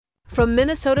From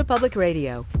Minnesota Public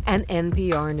Radio and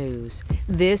NPR News,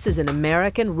 this is an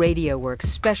American Radio Works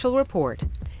special report,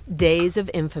 Days of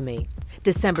Infamy,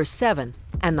 December 7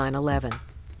 and 9/11.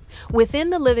 Within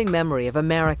the living memory of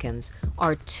Americans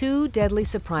are two deadly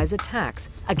surprise attacks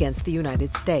against the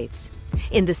United States.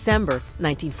 In December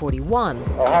 1941,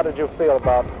 how did you feel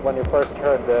about when you first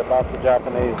heard about the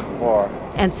Japanese war?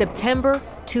 And September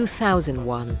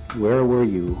 2001. Where were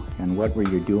you and what were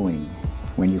you doing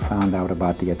when you found out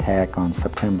about the attack on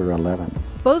September 11?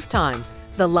 Both times,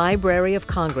 the Library of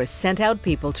Congress sent out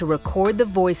people to record the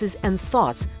voices and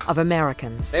thoughts of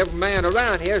Americans. Every man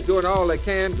around here is doing all they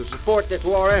can to support this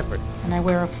war effort. And I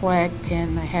wear a flag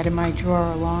pin I had in my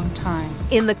drawer a long time.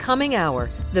 In the coming hour,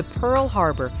 the Pearl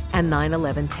Harbor and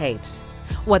 9/11 tapes.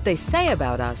 What they say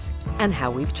about us and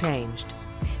how we've changed.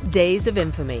 Days of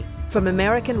Infamy from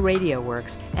American Radio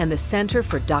Works and the Center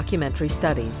for Documentary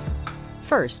Studies.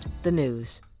 First, the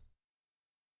news.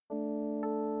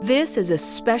 This is a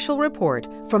special report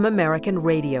from American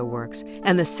Radio Works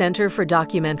and the Center for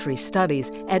Documentary Studies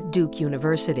at Duke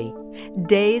University.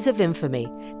 Days of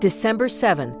Infamy, December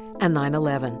 7 and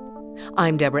 9/11.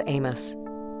 I'm Deborah Amos.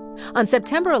 On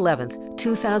September 11th,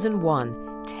 2001,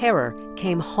 terror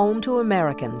came home to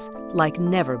Americans like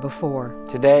never before.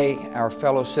 Today, our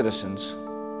fellow citizens,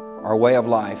 our way of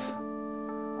life,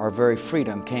 our very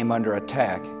freedom came under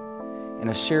attack in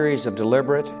a series of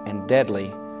deliberate and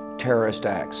deadly terrorist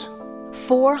acts.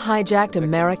 4 hijacked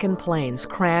American planes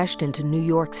crashed into New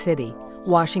York City,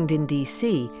 Washington,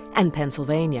 D.C., and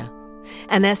Pennsylvania.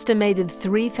 An estimated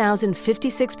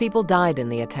 3,056 people died in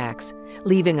the attacks,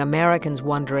 leaving Americans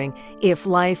wondering if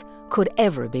life could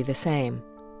ever be the same.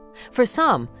 For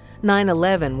some,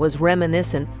 9/11 was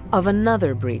reminiscent of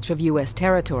another breach of U.S.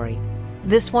 territory,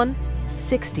 this one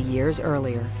 60 years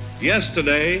earlier.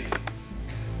 Yesterday,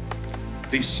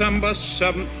 December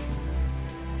 7th,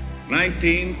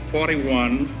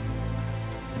 1941,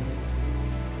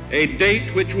 a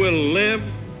date which will live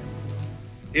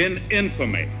in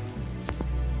infamy.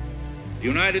 The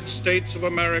United States of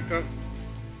America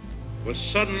was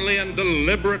suddenly and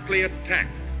deliberately attacked.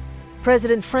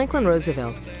 President Franklin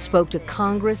Roosevelt spoke to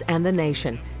Congress and the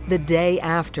nation the day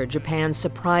after Japan's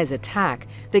surprise attack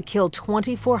that killed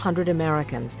 2,400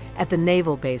 Americans at the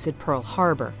naval base at Pearl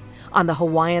Harbor on the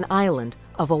Hawaiian island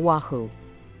of Oahu.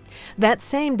 That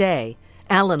same day,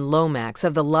 Alan Lomax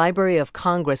of the Library of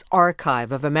Congress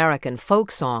Archive of American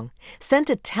Folksong sent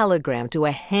a telegram to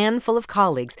a handful of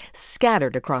colleagues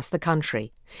scattered across the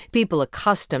country, people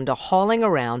accustomed to hauling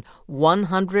around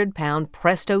 100-pound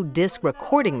Presto disc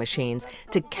recording machines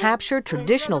to capture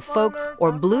traditional folk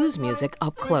or blues music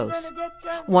up close.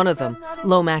 One of them,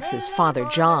 Lomax's father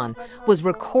John, was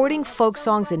recording folk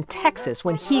songs in Texas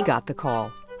when he got the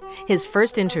call. His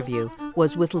first interview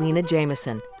was with Lena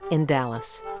Jameson in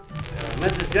Dallas.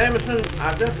 Mrs. Jameson,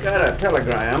 I've just got a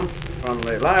telegram from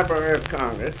the Library of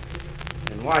Congress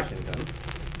in Washington,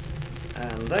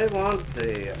 and they want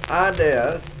the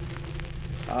ideas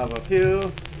of a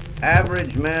few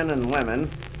average men and women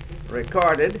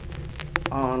recorded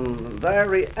on their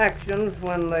reactions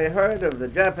when they heard of the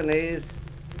Japanese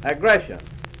aggression.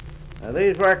 Now,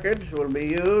 these records will be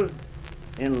used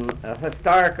in a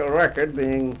historical record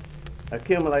being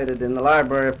accumulated in the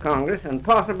Library of Congress and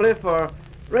possibly for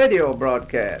radio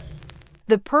broadcasts.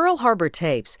 The Pearl Harbor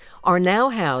tapes are now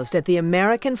housed at the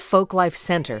American Folklife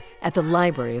Center at the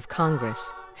Library of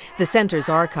Congress. The center's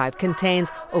archive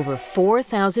contains over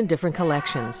 4,000 different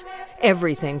collections,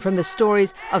 everything from the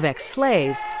stories of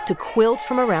ex-slaves to quilts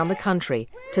from around the country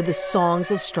to the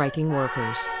songs of striking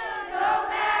workers.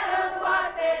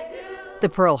 The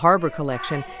Pearl Harbor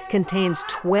collection contains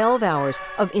 12 hours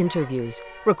of interviews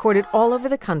recorded all over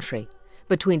the country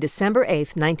between December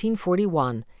 8,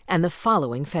 1941 and the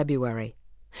following February.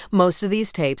 Most of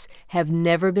these tapes have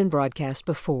never been broadcast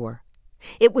before.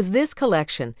 It was this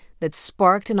collection that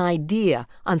sparked an idea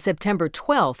on September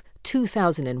 12,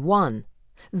 2001.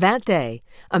 That day,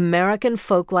 American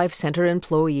Folklife Center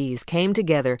employees came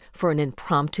together for an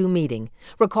impromptu meeting,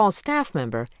 recalls staff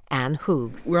member Ann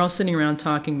Hoog. We're all sitting around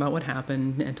talking about what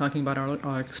happened and talking about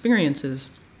our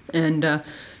experiences. And I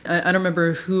don't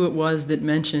remember who it was that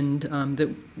mentioned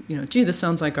that, gee, this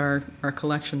sounds like our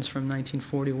collections from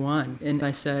 1941. And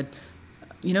I said,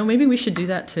 maybe we should do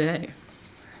that today.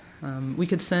 We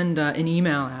could send an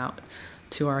email out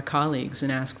to our colleagues and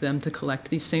ask them to collect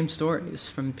these same stories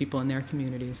from people in their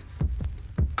communities.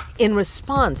 In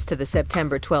response to the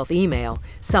September 12th email,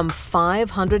 some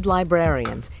 500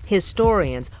 librarians,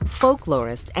 historians,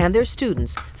 folklorists, and their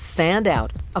students fanned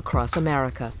out across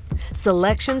America.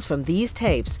 Selections from these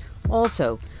tapes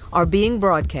also are being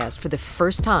broadcast for the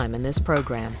first time in this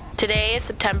program. Today is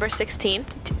September 16th,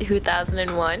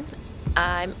 2001.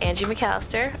 I'm Angie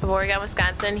McAllister of Oregon,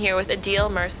 Wisconsin, here with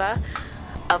Adil Mirza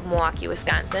of Milwaukee,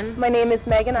 Wisconsin. My name is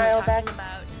Megan Eilbeck.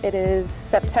 It is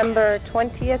September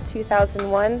 20th,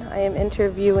 2001. I am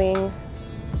interviewing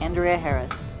Andrea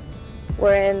Harris.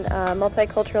 We're in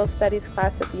Multicultural Studies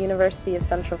class at the University of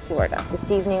Central Florida. This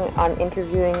evening I'm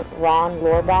interviewing Ron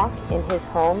Lorbach in his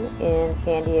home in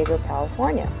San Diego,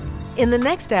 California. In the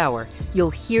next hour,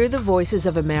 you'll hear the voices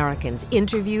of Americans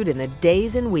interviewed in the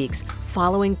days and weeks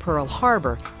following Pearl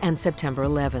Harbor and September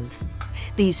 11th.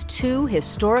 These two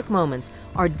historic moments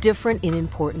are different in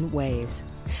important ways.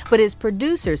 But as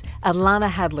producers Alana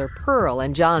Hadler-Pearl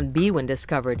and John Biewen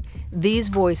discovered, these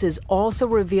voices also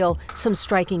reveal some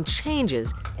striking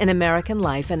changes in American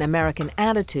life and American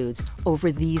attitudes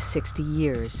over these 60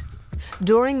 years.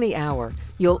 During the hour,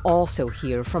 you'll also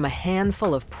hear from a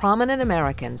handful of prominent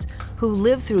Americans who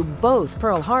lived through both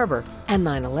Pearl Harbor and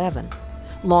 9/11.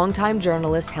 Longtime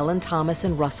journalists Helen Thomas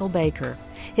and Russell Baker,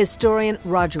 historian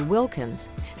Roger Wilkins,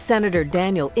 Senator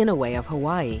Daniel Inouye of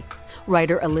Hawaii,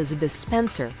 writer Elizabeth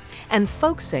Spencer, and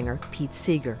folk singer Pete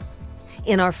Seeger.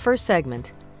 In our first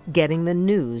segment, getting the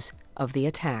news of the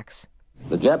attacks.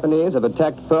 The Japanese have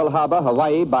attacked Pearl Harbor,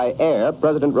 Hawaii, by air,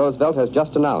 President Roosevelt has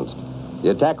just announced. The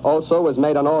attack also was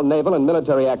made on all naval and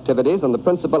military activities on the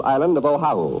principal island of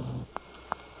Oahu.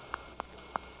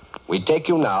 We take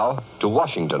you now to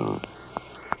Washington.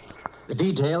 The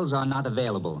details are not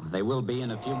available. They will be in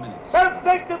a few minutes. Let's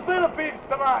take the Philippines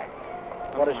tonight.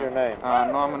 What is your name?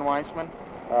 Norman Weissman.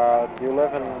 Do you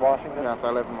live in Washington? Yes,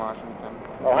 I live in Washington.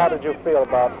 Well, how did you feel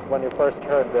about when you first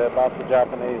heard about the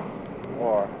Japanese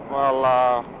war? Well,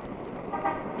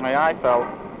 I felt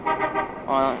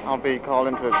I'll be called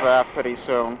into the draft pretty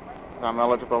soon. I'm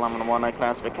eligible. I'm in a 1A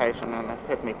classification, and it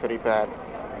hit me pretty bad.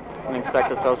 I didn't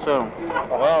expect it so soon.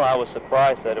 Well, I was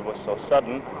surprised that it was so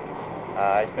sudden.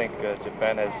 I think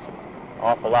Japan has an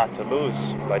awful lot to lose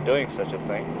by doing such a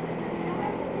thing.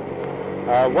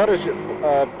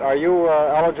 Are you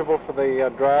eligible for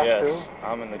the draft too? Yes,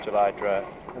 I'm in the July draft.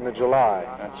 In the July?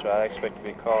 That's right. I expect to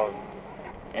be called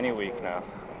any week now.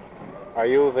 Are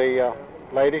you the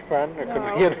lady friend, or could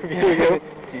we interview you?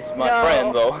 She's my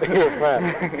friend, though. Your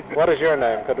friend. What is your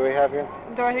name? Could we have you?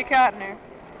 Dorothy Cotner.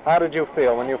 How did you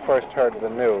feel when you first heard the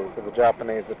news of the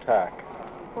Japanese attack?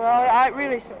 Well, it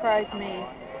really surprised me.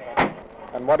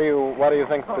 And what do you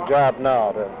think's the job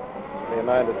now to the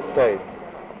United States?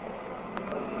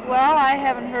 Well, I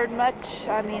haven't heard much.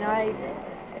 I mean, I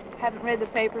haven't read the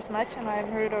papers much, and I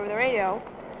haven't heard it over the radio.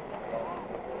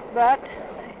 But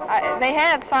they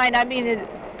have signed. I mean,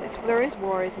 there is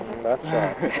war, isn't there? That's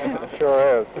right. It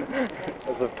sure is.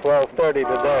 As of 12:30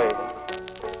 today.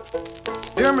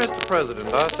 Dear Mr.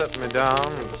 President, I set me down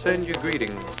to send you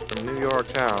greetings from New York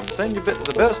town. Send you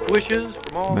the best wishes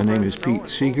from all. My name is Pete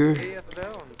Seeger.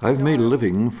 I've made a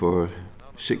living for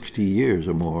 60 years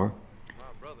or more,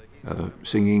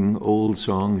 singing old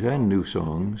songs and new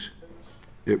songs.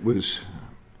 It was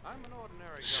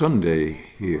Sunday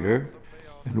here,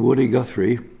 and Woody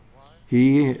Guthrie,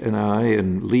 he and I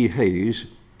and Lee Hayes,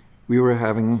 we were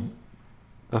having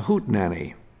a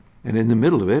hootenanny, and in the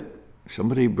middle of it,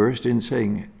 somebody burst in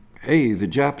saying, "Hey, the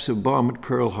Japs have bombed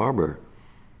Pearl Harbor."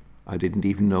 I didn't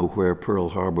even know where Pearl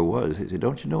Harbor was. He said,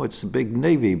 "Don't you know it's the big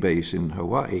Navy base in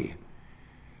Hawaii?"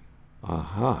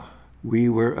 Aha. We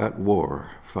were at war,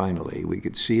 finally. We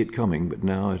could see it coming, but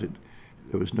now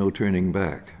there was no turning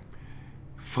back.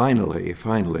 Finally,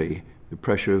 the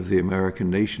pressure of the American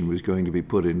nation was going to be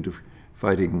put into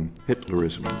fighting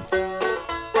Hitlerism.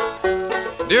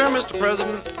 Dear Mr.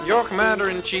 President, you're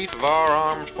Commander-in-Chief of our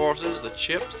armed forces, the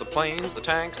ships, the planes, the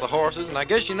tanks, the horses, and I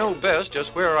guess you know best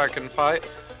just where I can fight.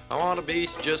 I want to be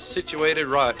just situated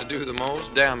right to do the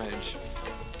most damage.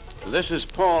 This is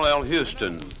Paul L.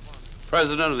 Houston,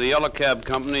 President of the Yellow Cab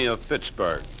Company of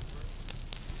Pittsburgh.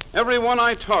 Everyone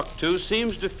I talk to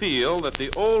seems to feel that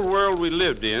the old world we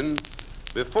lived in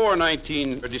before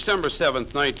December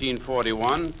 7th,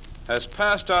 1941, has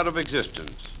passed out of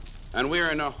existence, and we are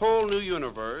in a whole new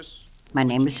universe. My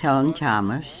name is Helen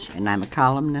Thomas, and I'm a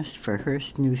columnist for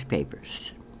Hearst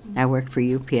newspapers. I worked for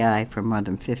UPI for more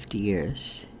than 50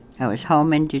 years. I was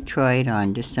home in Detroit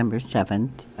on December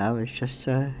 7th. I was just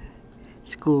a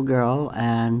schoolgirl,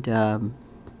 and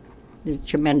it was a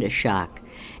tremendous shock.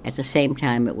 At the same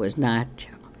time, it was not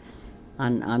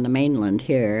on the mainland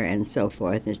here and so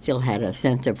forth. It still had a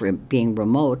sense of being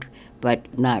remote,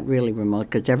 but not really remote,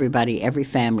 because every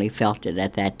family felt it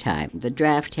at that time. The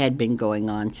draft had been going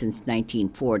on since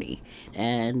 1940,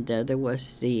 and there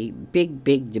was the big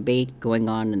debate going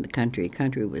on in the country. The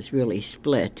country was really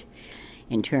split.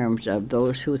 in terms of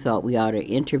those who thought we ought to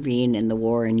intervene in the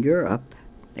war in Europe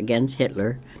against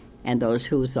Hitler, and those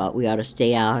who thought we ought to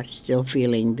stay out, still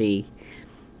feeling the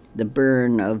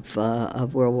burn of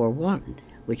World War I,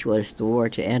 which was the war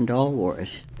to end all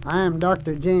wars. I am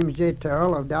Dr. James J.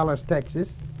 Terrell of Dallas, Texas.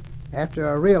 After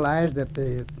I realized that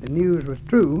the news was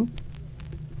true,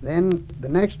 then the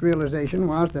next realization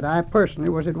was that I personally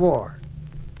was at war.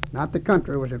 Not the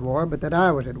country was at war, but that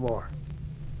I was at war.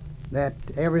 That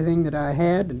everything that I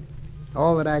had and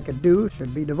all that I could do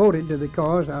should be devoted to the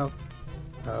cause of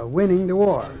winning the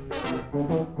war.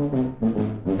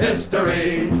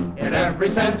 History in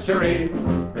every century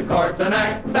records an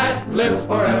act that lives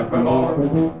forevermore.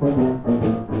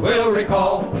 We'll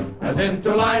recall, as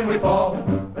into line we fall,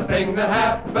 the thing that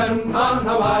happened on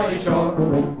Hawaii shore.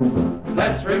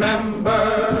 Let's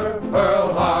remember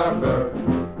Pearl Harbor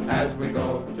as we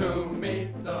go to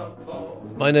meet the foe.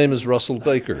 My name is Russell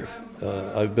Baker.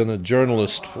 I've been a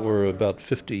journalist for about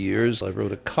 50 years. I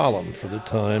wrote a column for the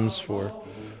Times for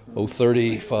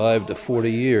 35 to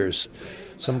 40 years.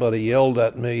 Somebody yelled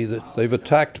at me that they've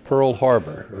attacked Pearl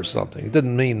Harbor or something. It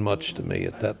didn't mean much to me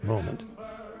at that moment.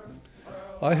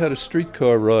 I had a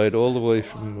streetcar ride all the way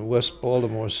from West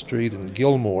Baltimore Street in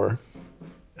Gilmore,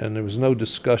 and there was no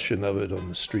discussion of it on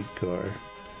the streetcar.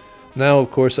 Now,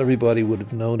 of course, everybody would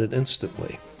have known it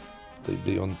instantly. They'd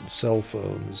be on cell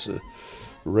phones,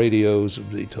 radios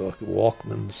would be talking,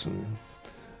 Walkmans.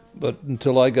 But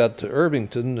until I got to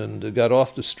Irvington and got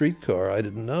off the streetcar, I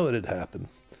didn't know it had happened.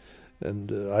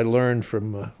 And I learned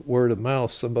from word of mouth,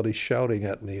 somebody shouting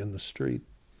at me in the street.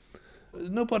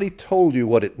 Nobody told you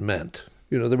what it meant.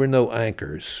 You know, there were no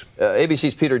anchors.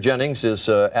 ABC's Peter Jennings is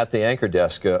at the anchor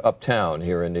desk uptown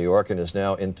here in New York and is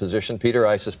now in position. Peter,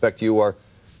 I suspect you are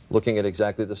looking at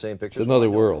exactly the same pictures. It's another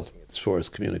world as far as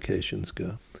communications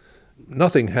go.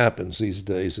 Nothing happens these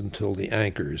days until the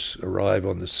anchors arrive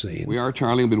on the scene. We are,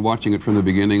 Charlie. We've been watching it from the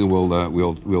beginning.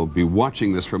 We'll be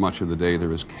watching this for much of the day.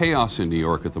 There is chaos in New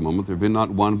York at the moment. There have been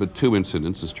not one but two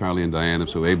incidents, as Charlie and Diane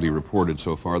have so ably reported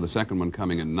so far. The second one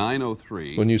coming at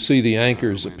 9:03. When you see the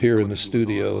anchors appear in the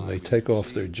studio and they take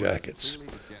off their jackets,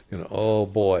 you know, oh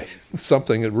boy,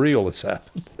 something real has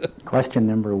happened. Question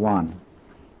number 1.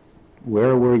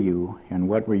 Where were you and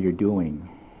what were you doing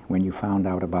when you found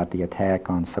out about the attack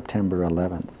on September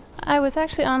 11th? I was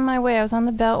actually on my way. I was on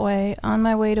the Beltway, on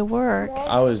my way to work.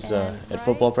 I was at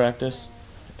football practice,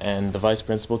 and the vice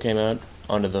principal came out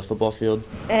onto the football field.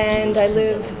 And I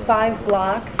live 5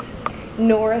 blocks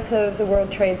north of the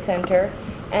World Trade Center,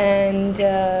 and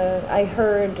I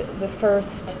heard the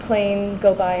first plane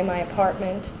go by my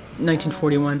apartment.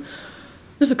 1941.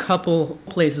 There's a couple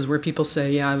places where people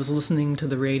say, yeah, I was listening to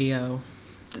the radio.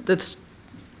 That's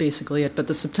basically it. But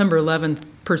the September 11th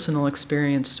personal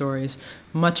experience stories,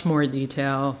 much more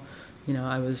detail. You know,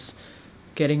 I was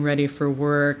getting ready for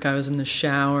work. I was in the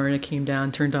shower and I came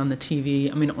down, turned on the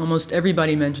TV. I mean, almost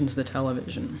everybody mentions the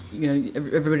television. You know,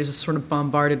 everybody's just sort of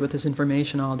bombarded with this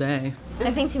information all day.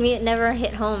 I think to me it never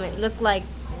hit home. It looked like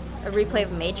a replay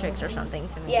of Matrix or something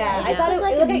to me. Yeah, I thought it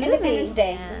looked like Independence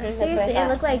Day. Yeah. Seriously, it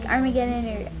looked like Armageddon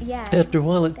or, yeah. After a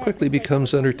while, it quickly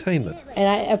becomes entertainment. And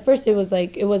at first it was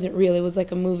like, it wasn't real. It was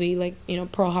like a movie, like, you know,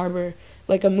 Pearl Harbor,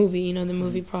 like a movie, you know, the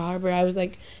movie Pearl Harbor. I was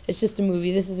like, it's just a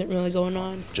movie. This isn't really going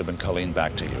on. Jim and Colleen,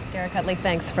 back to you. Garrett Cutley,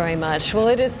 thanks very much. Well,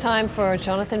 it is time for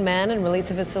Jonathan Mann and Release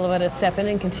of his Silhouette to step in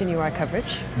and continue our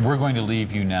coverage. We're going to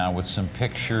leave you now with some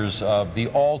pictures of the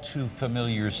all too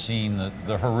familiar scene,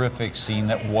 the horrific scene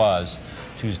that was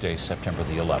Tuesday, September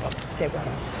the 11th. Stay with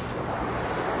us.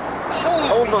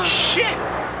 Holy shit!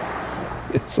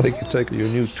 It's like you take your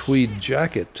new tweed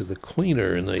jacket to the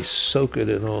cleaner and they soak it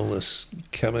in all this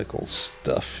chemical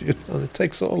stuff. You know, it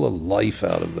takes all the life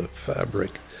out of the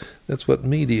fabric. That's what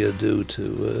media do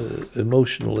to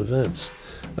emotional events.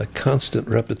 A constant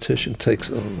repetition takes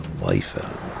all the life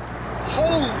out of them.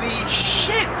 Holy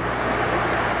shit!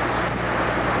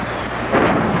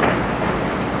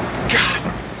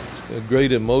 A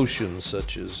great emotion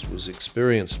such as was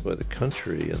experienced by the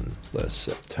country in last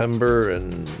September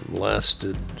and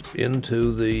lasted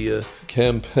into the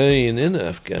campaign in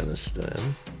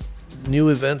Afghanistan. New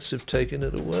events have taken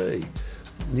it away.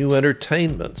 New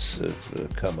entertainments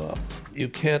have come up. You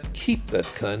can't keep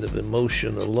that kind of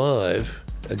emotion alive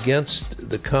against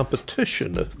the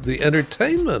competition of the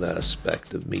entertainment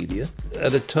aspect of media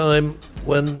at a time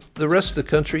when the rest of the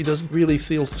country doesn't really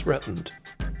feel threatened.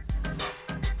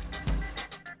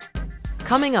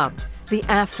 Coming up, the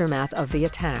aftermath of the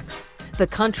attacks. The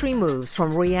country moves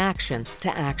from reaction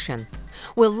to action.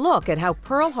 We'll look at how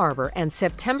Pearl Harbor and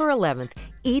September 11th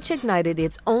each ignited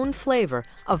its own flavor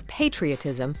of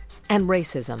patriotism and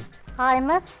racism. I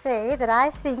must say that I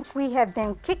think we have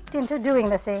been kicked into doing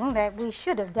the thing that we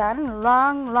should have done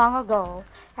long, long ago,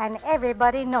 and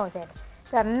everybody knows it.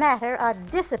 The matter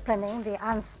of disciplining the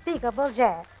unspeakable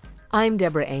Jazz. I'm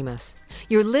Deborah Amos.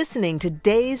 You're listening to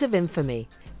Days of Infamy,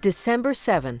 December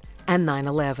 7 and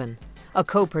 9/11, a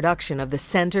co-production of the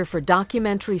Center for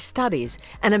Documentary Studies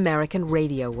and American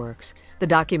Radio Works, the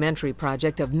documentary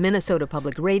project of Minnesota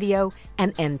Public Radio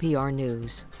and NPR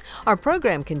News. Our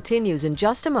program continues in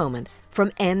just a moment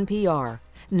from NPR,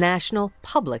 National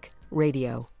Public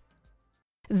Radio.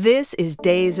 This is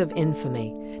Days of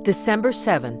Infamy, December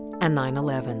 7 and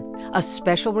 9/11, a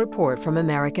special report from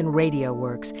American Radio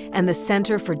Works and the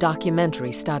Center for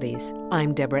Documentary Studies.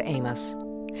 I'm Deborah Amos.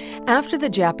 After the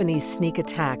Japanese sneak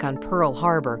attack on Pearl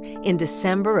Harbor in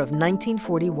December of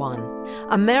 1941,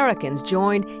 Americans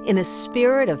joined in a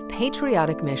spirit of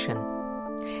patriotic mission.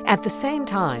 At the same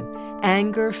time,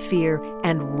 anger, fear,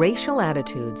 and racial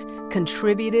attitudes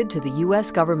contributed to the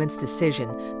U.S. government's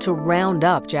decision to round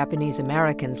up Japanese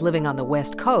Americans living on the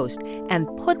West Coast and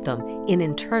put them in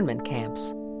internment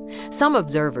camps. Some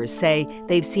observers say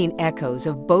they've seen echoes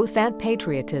of both that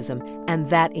patriotism and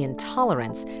that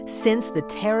intolerance since the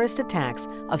terrorist attacks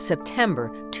of September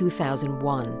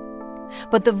 2001.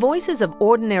 But the voices of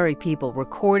ordinary people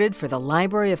recorded for the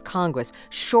Library of Congress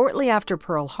shortly after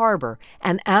Pearl Harbor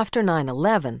and after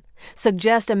 9/11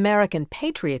 suggest American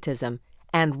patriotism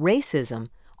and racism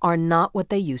are not what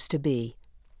they used to be.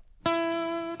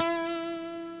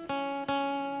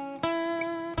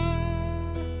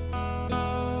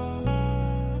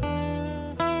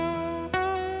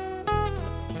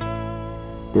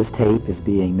 This tape is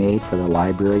being made for the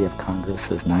Library of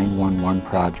Congress's 911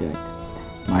 project.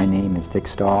 My name is Dick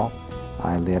Stahl.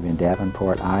 I live in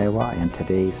Davenport, Iowa, and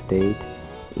today's date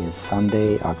is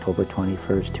Sunday, October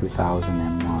 21st,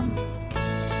 2001.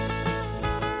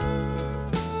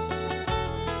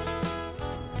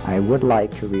 I would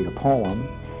like to read a poem.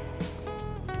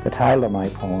 The title of my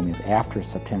poem is After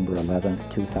September 11th,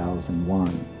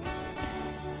 2001.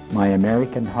 My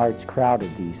American heart's crowded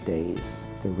these days.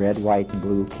 The red, white, and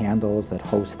blue candles that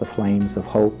host the flames of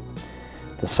hope,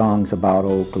 the songs about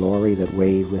old glory that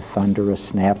wave with thunderous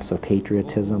snaps of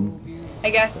patriotism. I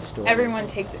guess everyone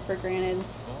takes it for granted,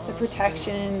 the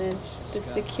protection and the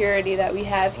security that we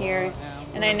have here.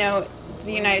 And I know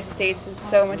the United States is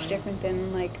so much different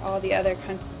than like all the other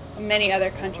many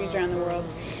other countries around the world.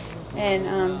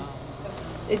 And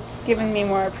it's given me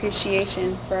more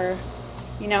appreciation for,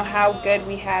 you know, how good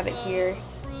we have it here.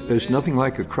 There's nothing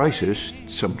like a crisis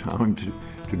sometimes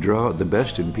to draw out the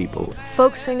best in people.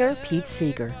 Folk singer Pete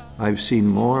Seeger. I've seen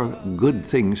more good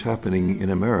things happening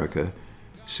in America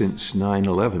since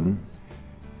 9/11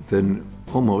 than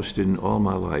almost in all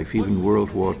my life. Even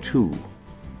World War II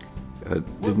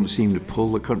didn't seem to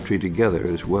pull the country together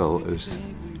as well as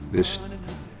this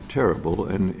terrible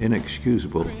and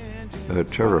inexcusable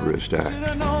terrorist act.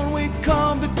 We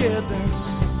come together,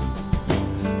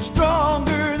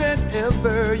 stronger than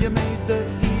ever. You made the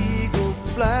eagle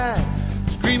fly,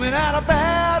 screaming out a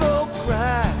battle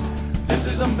cry. This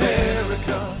is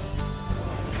America.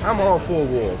 I'm all for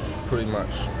war, pretty much.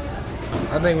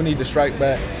 I think we need to strike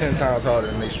back 10 times harder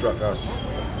than they struck us.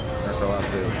 That's how I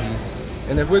feel.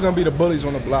 And if we're gonna be the bullies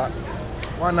on the block,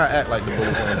 why not act like the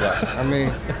bullies on the block? I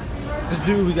mean, just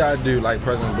do what we gotta do, like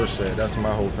President Bush said. That's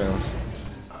my whole feelings.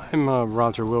 I'm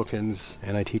Roger Wilkins,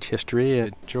 and I teach history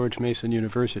at George Mason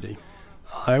University.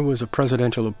 I was a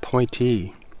presidential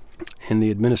appointee in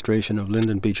the administration of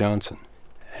Lyndon B. Johnson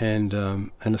and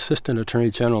an assistant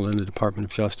attorney general in the Department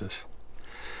of Justice.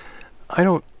 I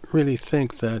don't really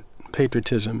think that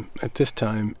patriotism at this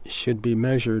time should be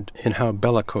measured in how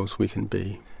bellicose we can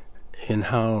be, in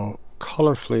how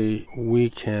colorfully we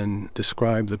can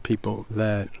describe the people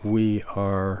that we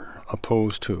are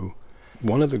opposed to.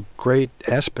 One of the great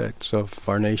aspects of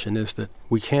our nation is that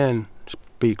we can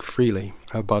speak freely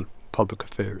about public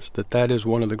affairs, that is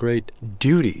one of the great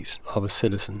duties of a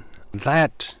citizen.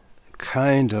 That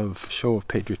kind of show of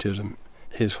patriotism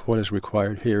is what is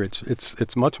required here.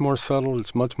 It's much more subtle,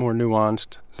 it's much more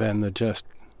nuanced than the just,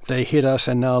 they hit us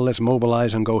and now let's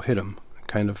mobilize and go hit them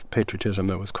kind of patriotism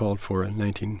that was called for in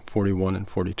 1941 and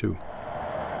 42.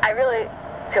 I really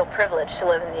feel privileged to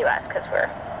live in the U.S. because we're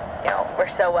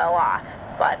so well off,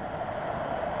 but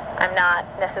I'm not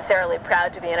necessarily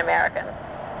proud to be an American.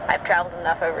 I've traveled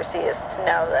enough overseas to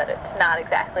know that it's not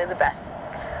exactly the best,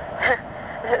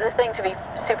 the thing to be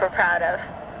super proud of.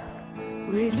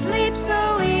 We sleep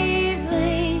so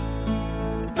easily,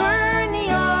 burn the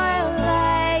oil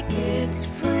like it's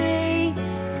free,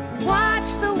 watch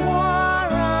the war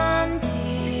on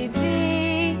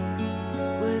TV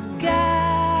with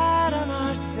God on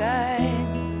our side.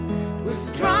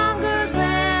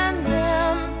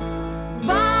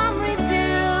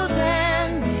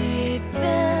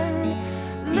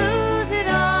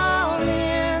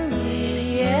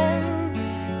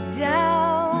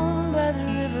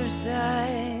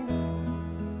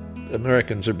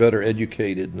 Americans are better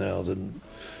educated now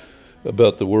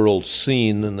about the world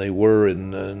scene than they were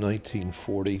in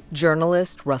 1940.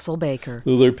 Journalist Russell Baker.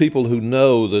 So there are people who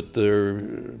know that there are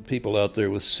people out there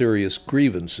with serious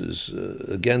grievances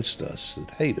against us,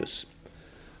 that hate us.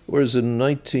 Whereas in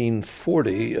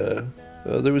 1940,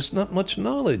 there was not much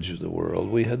knowledge of the world.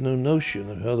 We had no notion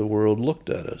of how the world looked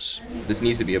at us. This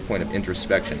needs to be a point of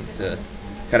introspection to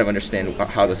kind of understand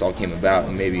how this all came about,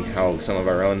 and maybe how some of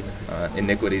our own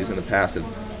iniquities in the past have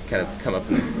kind of come up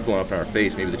and blown up in our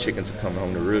face. Maybe the chickens have come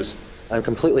home to roost. I'm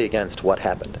completely against what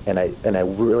happened, and I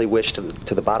really wish to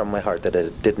the bottom of my heart that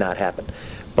it did not happen.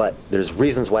 But there's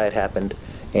reasons why it happened,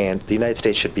 and the United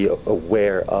States should be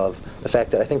aware of the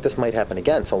fact that I think this might happen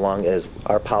again, so long as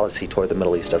our policy toward the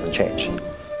Middle East doesn't change.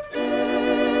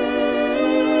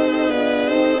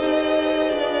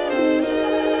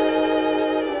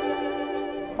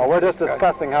 Well, we're just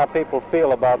discussing how people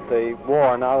feel about the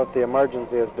war now that the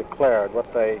emergency is declared, what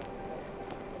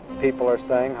people are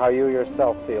saying, how you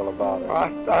yourself feel about it.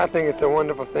 I think it's a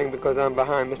wonderful thing because I'm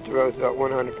behind Mr. Roosevelt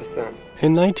 100%.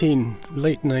 In late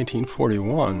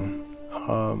 1941,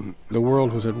 the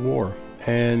world was at war,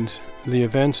 and the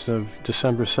events of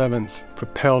December 7th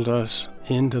propelled us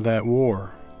into that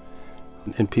war.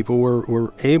 And people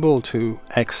were able to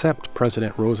accept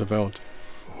President Roosevelt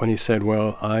when he said,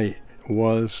 well, I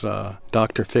was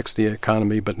Dr. Fix the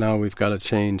Economy, but now we've got to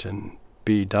change and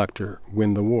be Dr.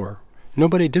 Win the War.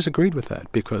 Nobody disagreed with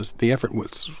that because the effort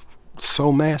was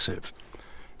so massive.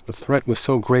 The threat was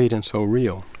so great and so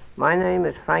real. My name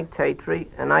is Frank Tatry,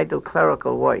 and I do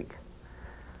clerical work.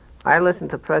 I listened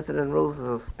to President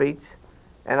Roosevelt's speech,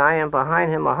 and I am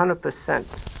behind him 100%.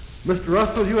 Mr.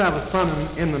 Russell, you have a son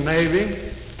in the Navy.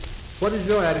 What is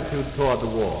your attitude toward the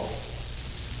war?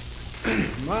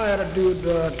 My attitude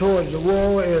towards the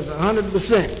war is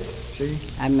 100%. See?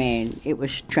 I mean, it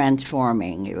was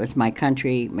transforming. It was my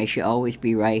country may she always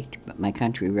be right, but my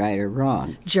country right or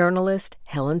wrong. Journalist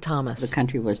Helen Thomas. The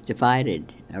country was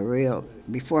divided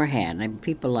beforehand. I mean,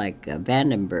 people like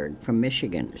Vandenberg from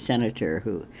Michigan, a senator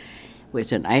who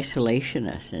was an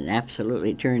isolationist and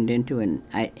absolutely turned into an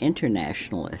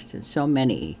internationalist, and so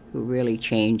many who really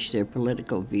changed their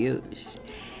political views.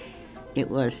 It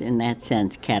was, in that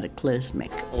sense,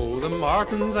 cataclysmic. Oh, the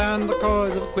Martins and the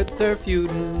Coys have quit their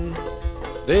feuding.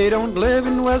 They don't live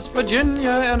in West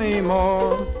Virginia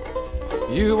anymore.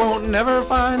 You won't never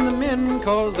find them in,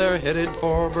 'cause they're headed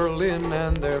for Berlin,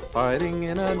 and they're fighting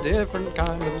in a different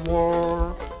kind of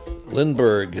war.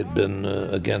 Lindbergh had been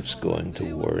against going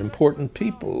to war. Important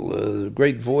people,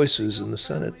 great voices in the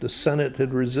Senate. The Senate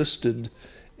had resisted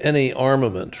any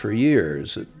armament for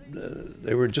years.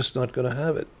 They were just not going to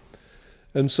have it.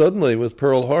 And suddenly, with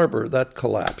Pearl Harbor, that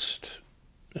collapsed,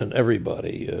 and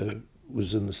everybody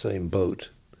was in the same boat.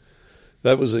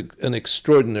 That was an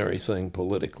extraordinary thing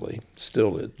politically.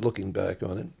 Still, looking back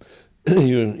on it,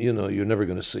 you know, you're never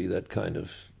going to see that kind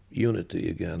of unity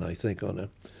again, I think, on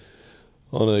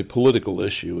a political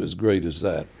issue as great as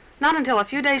that. Not until a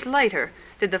few days later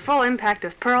did the full impact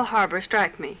of Pearl Harbor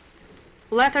strike me.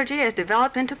 Lethargy has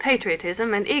developed into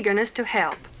patriotism and eagerness to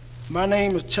help. My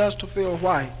name is Chesterfield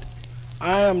White.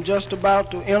 I am just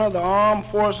about to enter the armed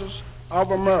forces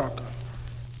of America.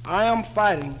 I am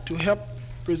fighting to help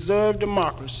preserve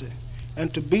democracy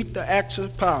and to beat the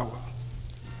Axis power.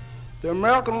 The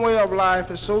American way of life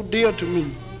is so dear to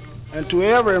me and to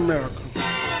every American.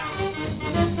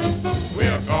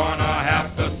 We're gonna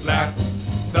have to slap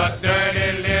the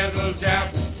dirty little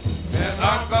Jap and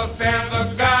Uncle Sam,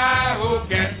 the guy who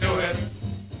can do it.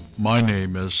 My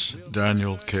name is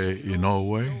Daniel K.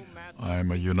 Inoue.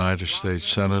 I'm a United States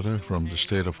Senator from the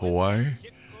state of Hawaii.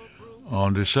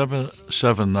 On December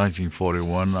 7,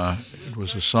 1941, it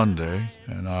was a Sunday,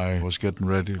 and I was getting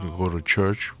ready to go to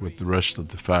church with the rest of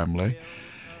the family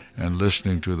and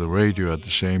listening to the radio at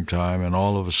the same time, and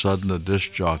all of a sudden a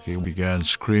disc jockey began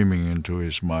screaming into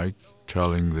his mic,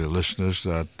 telling the listeners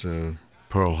that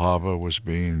Pearl Harbor was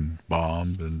being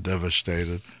bombed and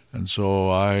devastated. And so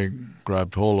I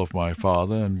grabbed hold of my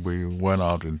father, and we went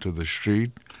out into the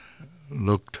street,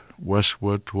 looked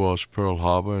westward towards Pearl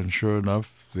Harbor, and sure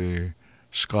enough, the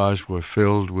skies were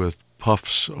filled with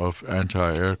puffs of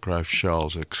anti-aircraft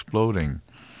shells exploding.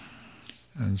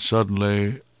 And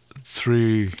suddenly,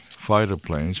 3 fighter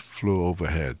planes flew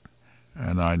overhead,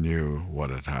 and I knew what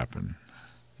had happened.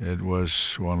 It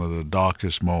was one of the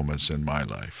darkest moments in my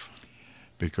life,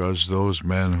 because those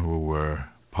men who were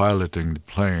piloting the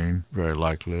plane very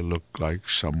likely looked like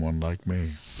someone like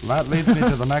me. That leads me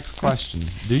to the next question.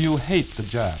 Do you hate the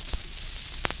Japs?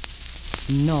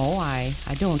 No, I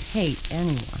don't hate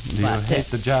anyone. Do you hate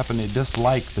the Japanese,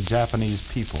 dislike the Japanese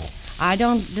people? I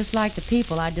don't dislike the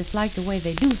people. I dislike the way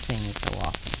they do things so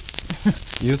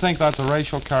often. You think that's a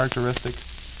racial characteristic?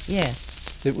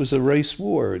 Yes. It was a race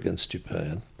war against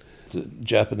Japan. The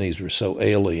Japanese were so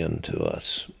alien to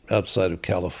us. Outside of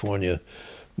California,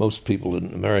 most people,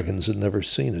 Americans, had never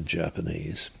seen a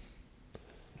Japanese.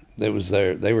 They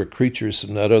were creatures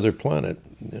from that other planet,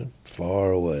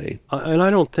 far away. And I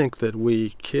don't think that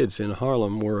we kids in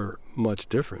Harlem were much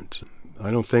different. I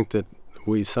don't think that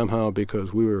we somehow,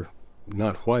 because we were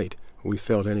not white, we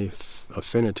felt any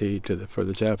affinity for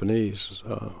the Japanese.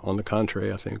 On the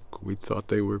contrary, I think we thought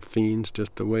they were fiends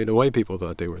just the way people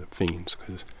thought they were fiends.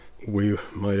 Because we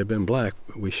might have been black,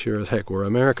 but we sure as heck were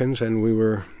Americans, and we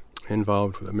were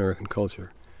involved with American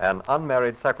culture. An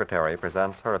unmarried secretary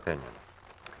presents her opinion.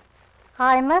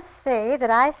 I must say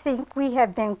that I think we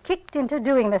have been kicked into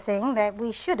doing the thing that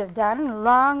we should have done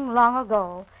long, long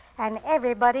ago, and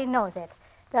everybody knows it.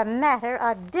 The matter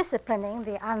of disciplining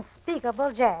the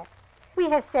unspeakable Jap. We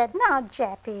have said, now,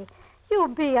 Jappy, you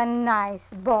be a nice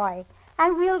boy,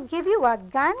 and we'll give you a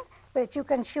gun that you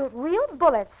can shoot real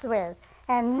bullets with.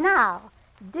 And now,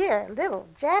 dear little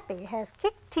Jappy has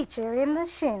kicked teacher in the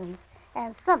shins,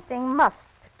 and something must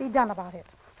be done about it.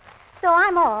 So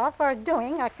I'm all for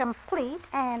doing a complete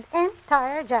and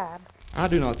entire job. I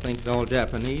do not think that all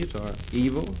Japanese are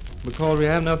evil, because we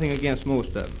have nothing against most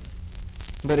of them.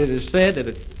 But it is said that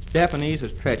the Japanese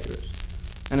is treacherous,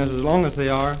 and as long as they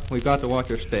are, we've got to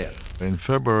watch our step. In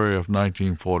February of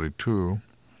 1942,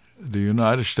 the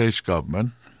United States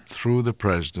government, through the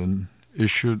President,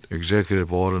 issued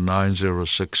Executive Order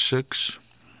 9066,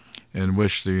 in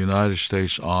which the United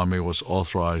States Army was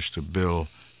authorized to build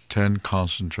 10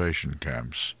 concentration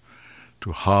camps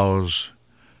to house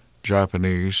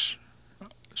Japanese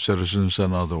citizens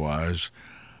and otherwise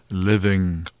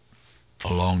living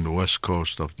along the west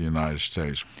coast of the United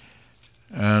States.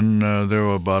 And there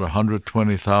were about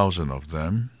 120,000 of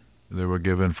them. They were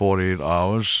given 48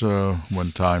 hours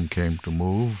when time came to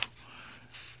move.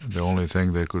 The only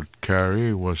thing they could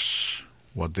carry was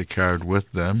what they carried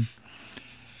with them.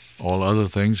 All other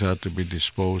things had to be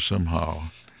disposed somehow.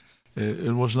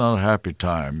 It was not a happy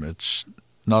time. It's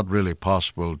not really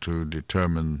possible to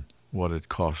determine what it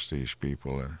cost these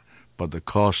people, but the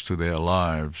cost to their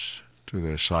lives, to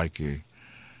their psyche,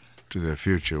 to their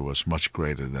future was much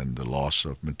greater than the loss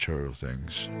of material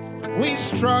things. We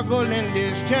struggle in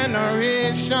this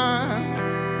generation,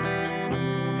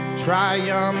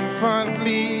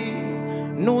 triumphantly.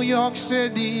 New York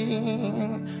City,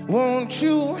 won't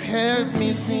you help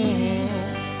me sing?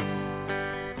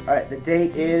 All right, the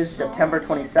date is September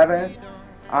 27th.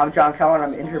 I'm John Keller,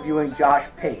 and I'm interviewing Josh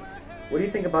Pace. What do you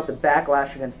think about the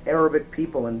backlash against Arabic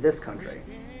people in this country?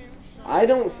 I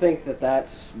don't think that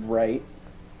that's right.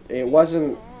 It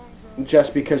wasn't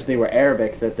just because they were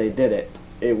Arabic that they did it.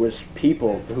 It was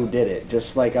people who did it,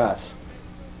 just like us.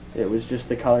 It was just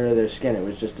the color of their skin. It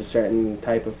was just a certain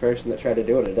type of person that tried to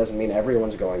do it. It doesn't mean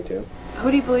everyone's going to.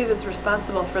 Who do you believe is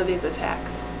responsible for these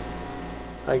attacks?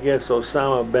 I guess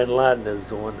Osama bin Laden is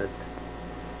the one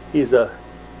he's a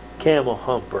camel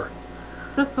humper.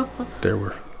 There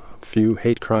were a few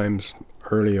hate crimes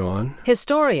early on.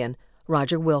 Historian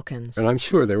Roger Wilkins. And I'm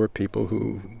sure there were people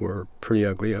who were pretty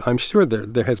ugly. I'm sure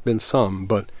there has been some,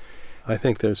 but I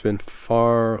think there's been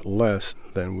far less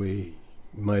than we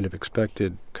might have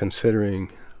expected, considering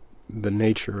the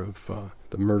nature of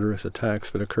the murderous attacks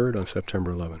that occurred on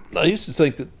September 11. I used to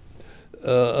think that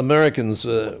Americans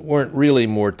weren't really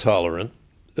more tolerant,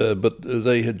 but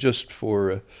they had just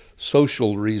for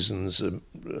social reasons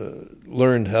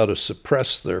learned how to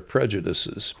suppress their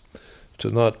prejudices, to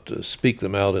not speak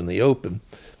them out in the open.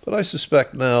 But I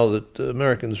suspect now that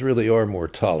Americans really are more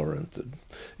tolerant.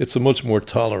 It's a much more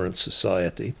tolerant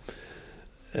society.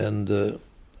 And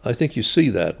I think you see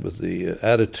that with the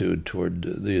attitude toward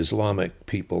the Islamic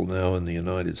people now in the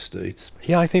United States.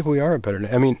 Yeah, I think we are better.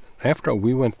 I mean, after all,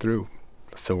 we went through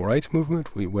the civil rights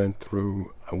movement, we went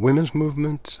through a women's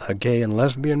movement, a gay and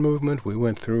lesbian movement, we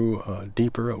went through a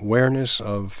deeper awareness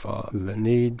of the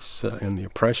needs and the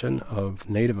oppression of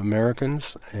Native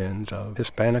Americans and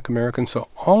Hispanic Americans. So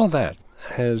all of that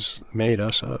has made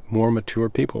us a more mature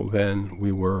people than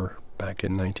we were back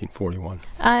in 1941.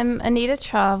 I'm Anita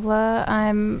Chavla.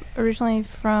 I'm originally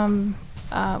from,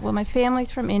 my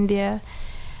family's from India,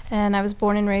 and I was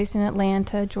born and raised in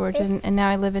Atlanta, Georgia, and now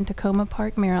I live in Tacoma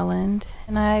Park, Maryland.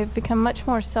 And I've become much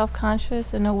more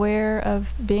self-conscious and aware of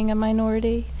being a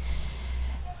minority.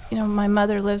 You know, my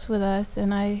mother lives with us,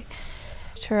 and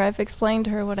I've explained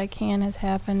to her what I can has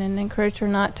happened and encouraged her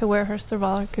not to wear her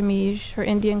salwar kameez, her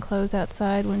Indian clothes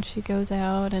outside when she goes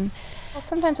out. And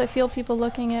sometimes I feel people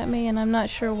looking at me, and I'm not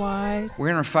sure why.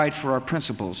 We're going to fight for our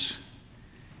principles,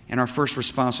 and our first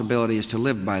responsibility is to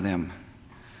live by them.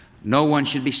 No one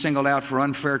should be singled out for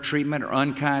unfair treatment or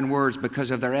unkind words because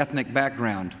of their ethnic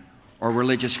background or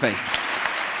religious faith.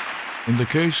 In the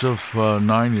case of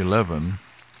 9/11,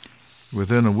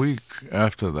 within a week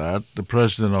after that, the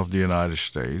President of the United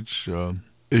States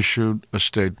issued a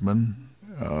statement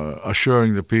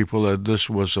assuring the people that this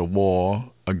was a war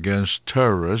against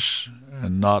terrorists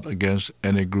and not against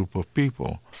any group of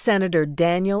people. Senator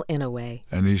Daniel Inouye.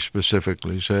 And he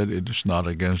specifically said it is not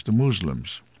against the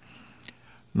Muslims.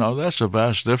 Now, that's a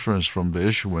vast difference from the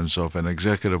issuance of an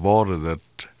executive order that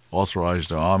authorized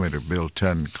the Army to build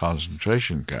 10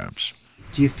 concentration camps.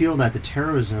 Do you feel that the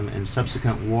terrorism and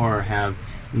subsequent war have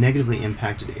negatively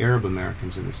impacted Arab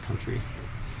Americans in this country?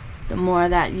 The more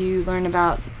that you learn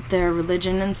about their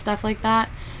religion and stuff like that,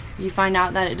 you find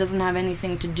out that it doesn't have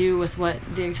anything to do with what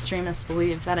the extremists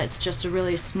believe, that it's just a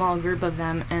really small group of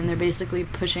them, and they're basically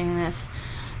pushing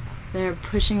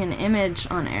an image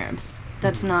on Arabs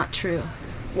that's not true.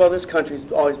 Well, this country's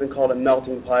always been called a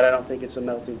melting pot. I don't think it's a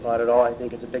melting pot at all. I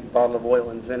think it's a big bottle of oil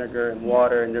and vinegar and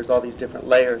water, and there's all these different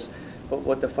layers. But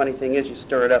what the funny thing is, you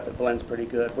stir it up, it blends pretty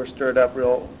good. We're stirred up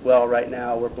real well right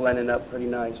now. We're blending up pretty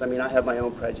nice. I mean, I have my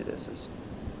own prejudices,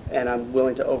 and I'm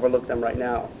willing to overlook them right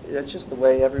now. That's just the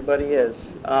way everybody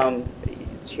is.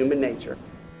 It's human nature.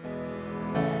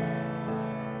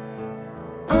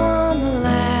 On the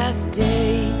last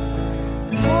day,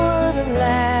 for the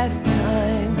last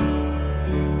time,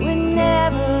 we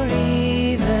never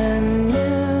even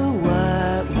knew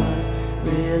what was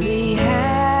really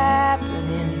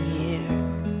happening here.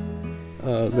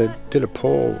 They did a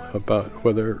poll about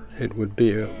whether it would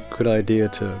be a good idea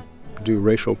to do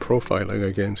racial profiling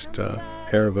against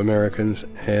Arab Americans,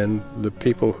 and the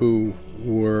people who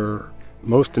were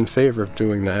most in favor of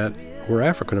doing that were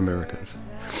African Americans.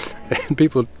 And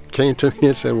people came to me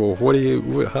and said, well,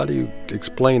 how do you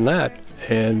explain that?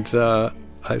 And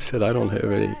I said, I don't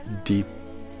have any deep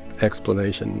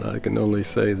explanation. I can only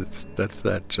say that's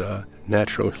that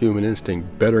natural human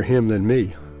instinct. Better him than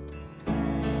me.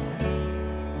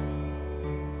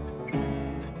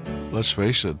 Let's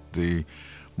face it, the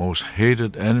most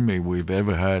hated enemy we've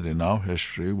ever had in our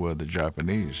history were the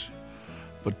Japanese.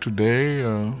 But today,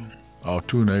 our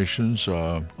two nations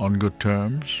are on good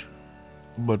terms.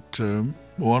 But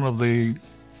one of the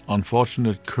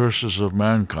unfortunate curses of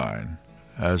mankind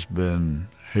has been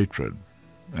hatred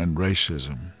and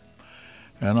racism.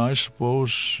 And I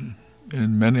suppose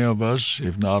in many of us,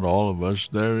 if not all of us,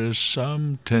 there is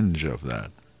some tinge of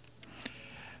that.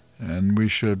 And we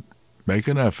should make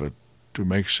an effort to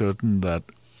make certain that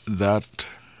that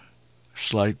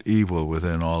slight evil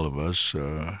within all of us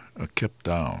are kept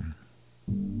down.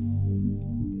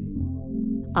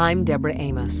 I'm Deborah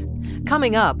Amos.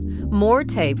 Coming up, more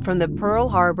tape from the Pearl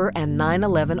Harbor and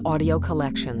 9/11 audio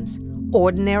collections.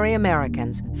 Ordinary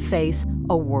Americans face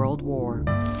a world war.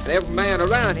 Every man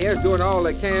around here is doing all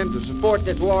they can to support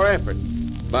this war effort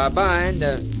by buying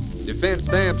defense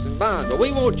stamps and bonds. But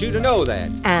we want you to know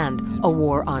that. And a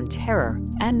war on terror.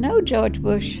 I know George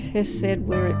Bush has said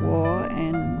we're at war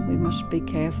and we must be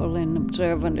careful and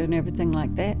observant and everything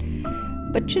like that.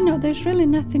 But, you know, there's really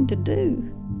nothing to do.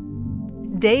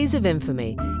 Days of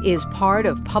Infamy is part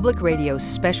of Public Radio's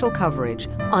special coverage,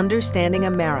 Understanding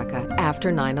America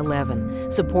After 9/11,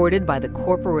 supported by the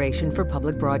Corporation for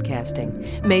Public Broadcasting.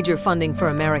 Major funding for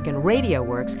American Radio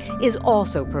Works is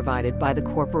also provided by the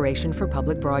Corporation for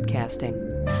Public Broadcasting.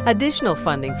 Additional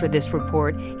funding for this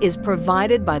report is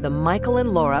provided by the Michael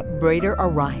and Laura Brader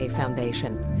Arahe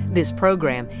Foundation. This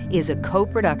program is a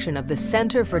co-production of the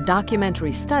Center for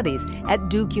Documentary Studies at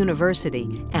Duke University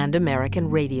and American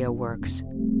Radio Works.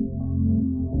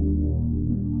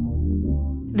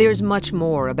 There's much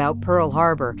more about Pearl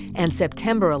Harbor and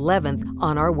September 11th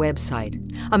on our website,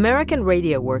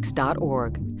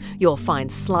 AmericanRadioWorks.org. You'll find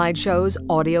slideshows,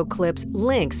 audio clips,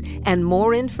 links, and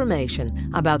more information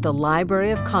about the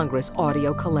Library of Congress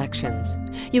audio collections.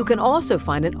 You can also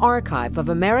find an archive of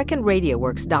American Radio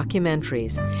Works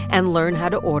documentaries and learn how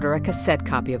to order a cassette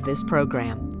copy of this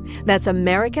program. That's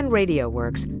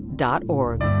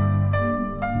AmericanRadioWorks.org.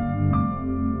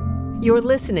 You're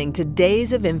listening to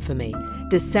Days of Infamy,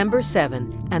 December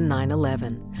 7 and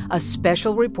 9/11, a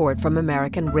special report from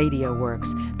American Radio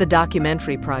Works, the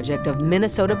documentary project of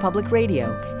Minnesota Public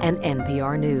Radio and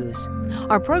NPR News.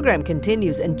 Our program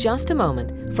continues in just a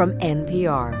moment from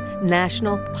NPR,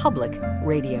 National Public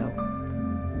Radio.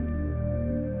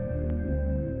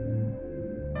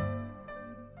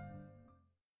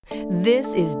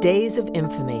 This is Days of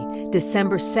Infamy,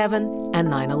 December 7 and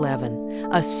 9/11,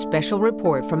 a special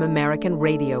report from American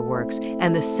Radio Works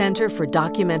and the Center for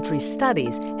Documentary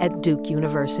Studies at Duke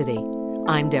University.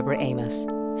 I'm Deborah Amos.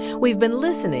 We've been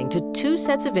listening to 2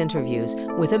 sets of interviews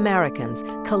with Americans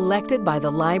collected by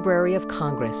the Library of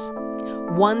Congress.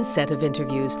 One set of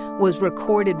interviews was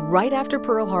recorded right after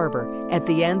Pearl Harbor at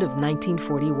the end of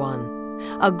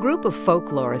 1941. A group of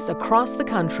folklorists across the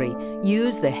country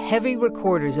used the heavy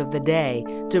recorders of the day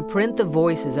to print the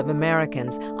voices of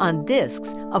Americans on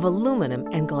discs of aluminum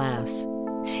and glass.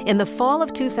 In the fall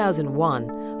of 2001,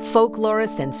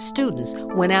 folklorists and students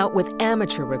went out with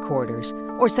amateur recorders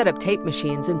or set up tape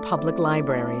machines in public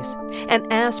libraries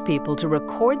and asked people to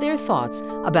record their thoughts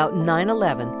about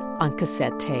 9/11 on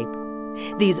cassette tape.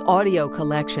 These audio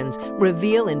collections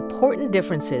reveal important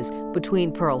differences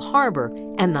between Pearl Harbor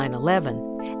and 9/11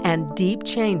 and deep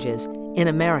changes in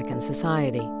American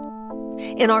society.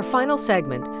 In our final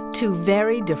segment, 2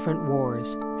 very different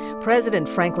wars. President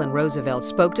Franklin Roosevelt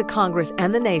spoke to Congress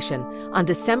and the nation on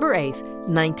December 8,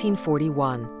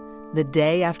 1941, the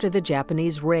day after the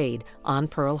Japanese raid on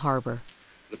Pearl Harbor.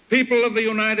 The people of the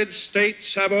United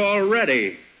States have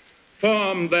already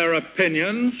formed their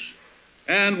opinions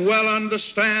and well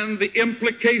understand the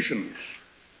implications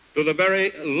to the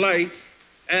very life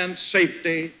and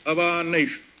safety of our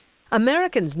nation.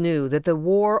 Americans knew that the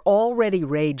war already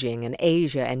raging in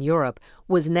Asia and Europe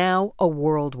was now a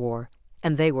world war,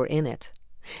 and they were in it.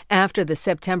 After the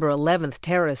September 11th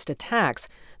terrorist attacks,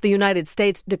 the United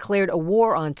States declared a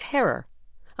war on terror.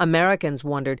 Americans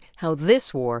wondered how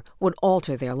this war would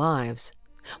alter their lives.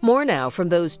 More now from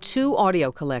those 2 audio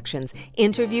collections,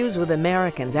 interviews with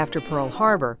Americans after Pearl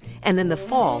Harbor and in the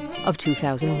fall of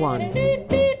 2001.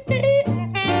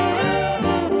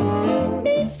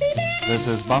 This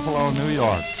is Buffalo, New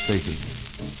York speaking,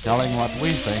 telling what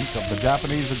we think of the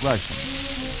Japanese aggression.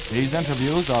 These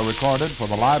interviews are recorded for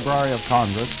the Library of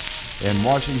Congress in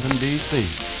Washington, D.C.,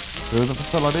 through the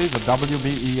facilities of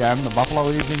WBEN, the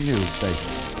Buffalo Evening News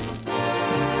Station.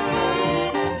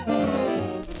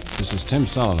 This is Tim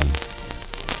Sullivan,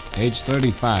 age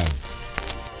 35.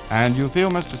 And you feel,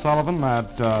 Mr. Sullivan,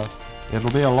 that it'll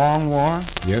be a long war?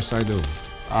 Yes, I do.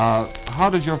 How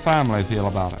does your family feel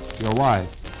about it? Your wife?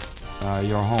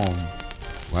 Your home?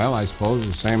 Well, I suppose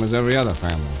the same as every other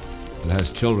family that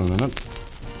has children in it.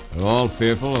 They're all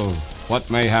fearful of what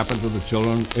may happen to the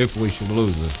children if we should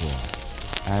lose this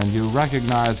war. And you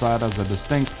recognize that as a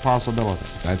distinct possibility?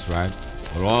 That's right.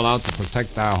 We're all out to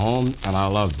protect our home and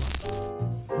our loved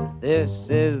ones. This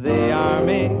is the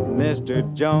Army, Mr.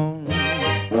 Jones.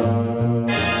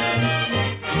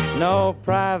 No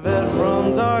private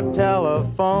rooms or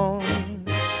telephone.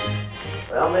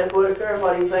 Well, Miss Whitaker,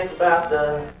 what do you think about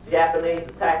the Japanese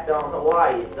attack on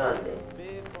Hawaii Sunday?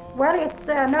 Well, it's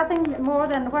nothing more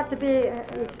than what to be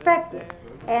expected.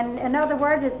 And in other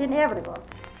words, it's inevitable.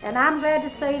 And I'm glad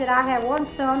to say that I have one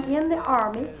son in the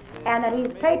Army and that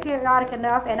he's patriotic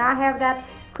enough, and I have that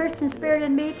Christian spirit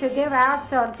in me to give our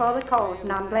son for the cause,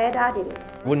 and I'm glad I did it.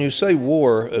 When you say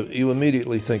war, you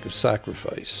immediately think of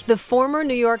sacrifice. The former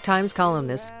New York Times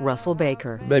columnist, Russell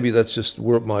Baker. Maybe that's just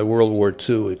my World War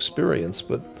II experience,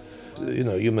 but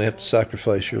you may have to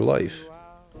sacrifice your life.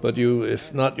 But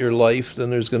if not your life, then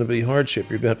there's going to be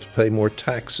hardship. You're going to have to pay more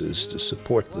taxes to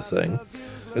support the thing.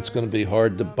 It's going to be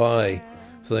hard to buy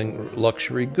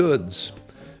luxury goods.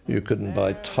 You couldn't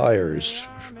buy tires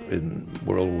in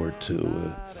World War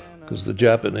II because the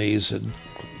Japanese had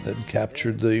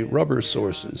captured the rubber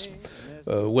sources.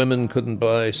 Women couldn't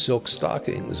buy silk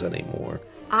stockings anymore.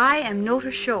 I am Nota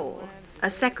Scholl, a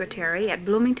secretary at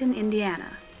Bloomington,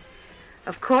 Indiana.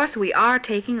 Of course, we are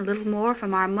taking a little more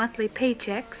from our monthly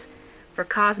paychecks for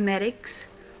cosmetics,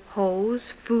 hose,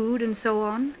 food, and so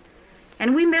on.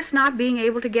 And we miss not being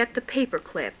able to get the paper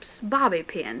clips, bobby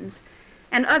pins,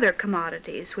 and other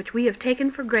commodities which we have taken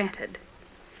for granted.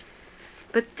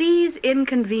 But these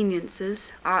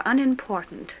inconveniences are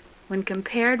unimportant when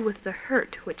compared with the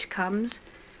hurt which comes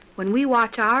when we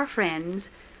watch our friends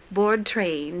board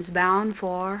trains bound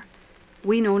for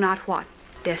we know not what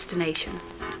destination.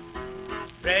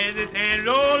 President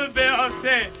Roosevelt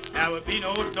said there would be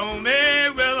no stormy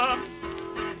weather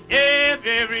if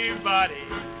everybody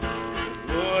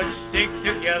would stick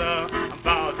together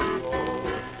about this war.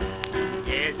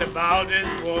 It's about this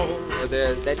war. Well,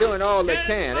 they're doing all they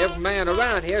can. Every man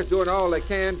around here is doing all they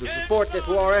can to support this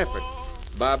war effort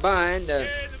by buying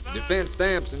defense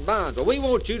stamps and bonds. Well, we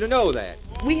want you to know that.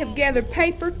 We have gathered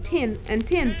paper, tin, and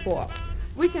tinfoil.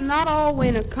 We cannot all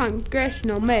win a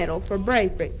congressional medal for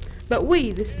bravery, but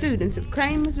we, the students of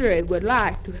Crane, Missouri, would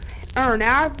like to earn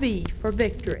our V for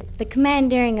victory. The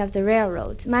commandeering of the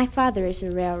railroads. My father is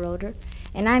a railroader,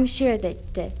 and I'm sure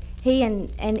that he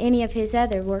and any of his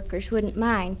other workers wouldn't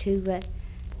mind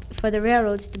for the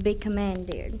railroads to be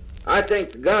commandeered. I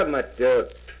think the government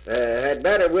had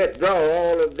better withdraw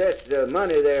all of this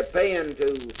money they're paying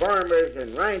to farmers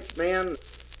and ranchmen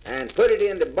and put it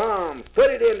into bombs, put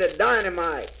it into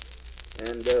dynamite,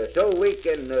 and so we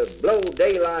can blow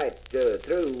daylight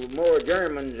through more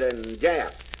Germans and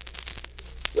Japs.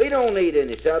 We don't need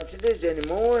any subsidies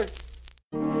anymore.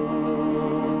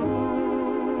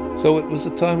 So it was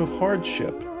a time of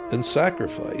hardship and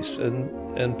sacrifice,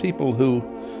 and people who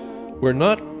were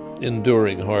not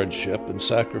enduring hardship and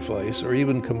sacrifice or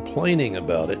even complaining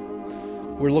about it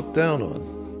were looked down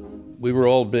on. We were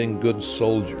all being good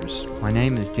soldiers. My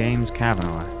name is James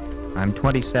Kavanaugh. I'm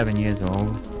 27 years old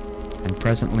and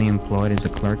presently employed as a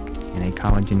clerk in a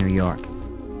college in New York.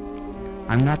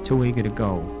 I'm not too eager to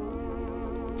go.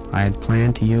 I had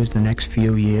planned to use the next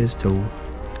few years to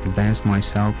advance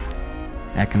myself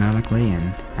economically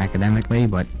and academically,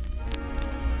 but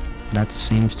that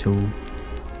seems to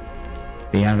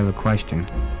be out of the question.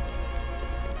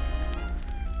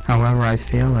 However, I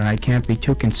feel that I can't be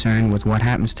too concerned with what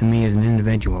happens to me as an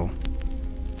individual.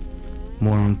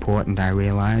 More important, I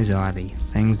realize, are the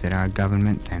things that our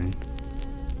government and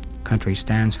country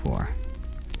stands for.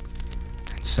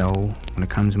 And so, when it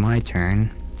comes my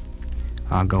turn,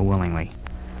 I'll go willingly.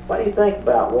 What do you think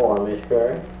about war, Miss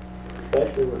Curry,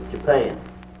 especially with Japan?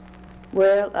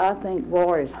 Well, I think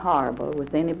war is horrible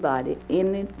with anybody,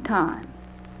 any time.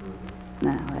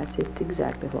 Now, that's just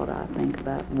exactly what I think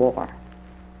about war.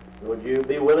 Would you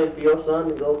be willing for your son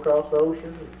to go across the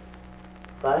ocean and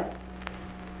fight?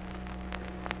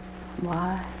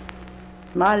 Why,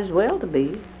 might as well to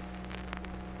be.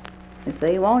 If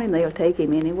they want him, they'll take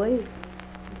him anyway.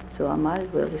 So I might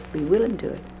as well just be willing to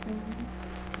it.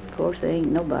 Of course, there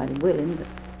ain't nobody willing, but...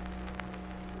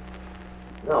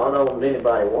 No, I don't want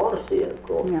anybody want to see it, of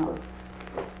course. No.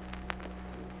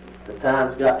 The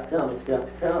time's got to come, it's got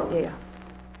to come. Yeah.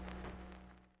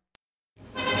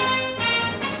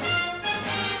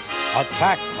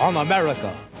 Attack on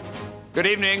America. Good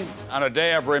evening. On a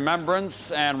day of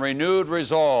remembrance and renewed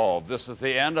resolve, this is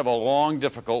the end of a long,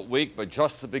 difficult week, but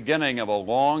just the beginning of a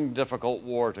long, difficult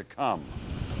war to come.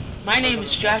 My name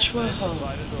is Joshua Ho.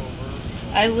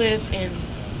 I live in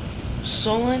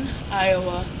Solon,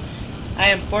 Iowa. I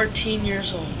am 14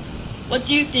 years old. What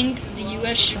do you think the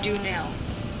U.S. should do now?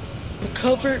 A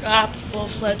covert op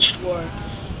full-fledged war.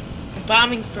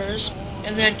 Bombing first,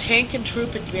 and then tank and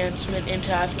troop advancement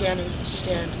into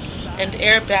Afghanistan, and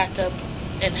air backup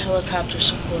and helicopter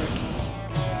support.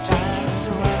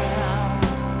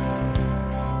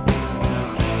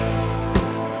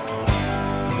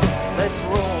 Let's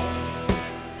roll.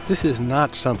 This is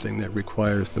not something that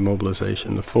requires the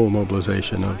mobilization, the full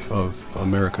mobilization of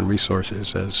American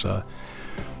resources as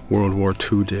World War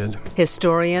II did.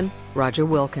 Historian Roger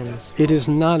Wilkins. It is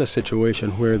not a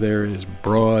situation where there is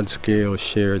broad-scale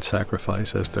shared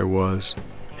sacrifice as there was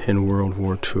in World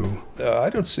War II. I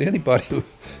don't see anybody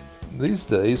these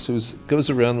days who goes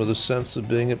around with a sense of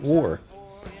being at war.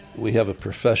 We have a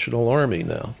professional army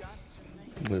now.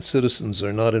 The citizens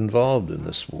are not involved in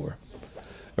this war.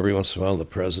 Every once in a while the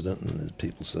president and the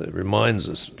people say, it reminds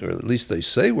us, or at least they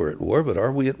say we're at war, but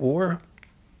are we at war?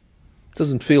 It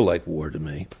doesn't feel like war to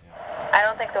me. I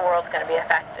don't think the world's going to be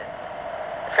affected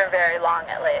for very long,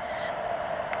 at least.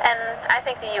 And I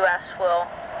think the U.S. will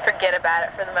forget about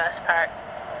it for the most part.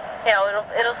 You know,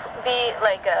 it'll be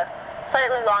like a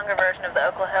slightly longer version of the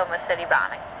Oklahoma City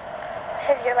bombing.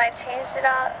 Has your life changed at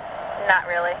all? Not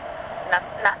really.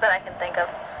 Not that I can think of.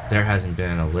 There hasn't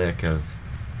been a lick of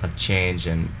change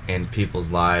in people's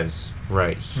lives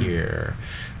right here.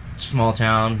 Small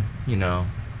town, you know,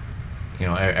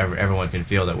 everyone can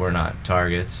feel that we're not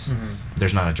targets. Mm-hmm.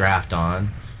 There's not a draft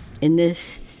on. In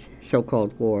this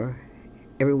so-called war,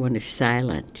 everyone is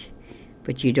silent,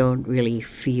 but you don't really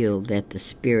feel that the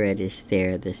spirit is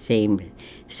there, the same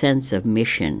sense of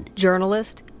mission.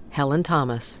 Journalist Helen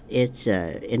Thomas. It's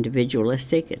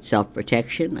individualistic, it's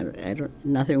self-protection.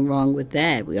 Nothing wrong with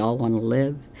that. We all want to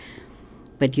live.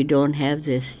 But you don't have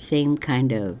this same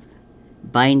kind of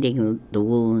binding the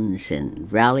wounds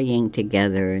and rallying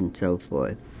together and so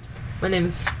forth. My name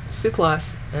is Sue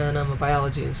Kloss, and I'm a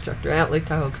biology instructor at Lake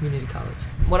Tahoe Community College.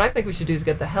 What I think we should do is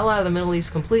get the hell out of the Middle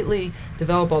East completely,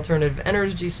 develop alternative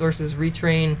energy sources,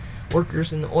 retrain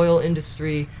workers in the oil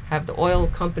industry, have the oil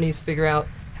companies figure out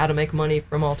how to make money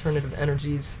from alternative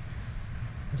energies,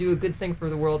 do a good thing for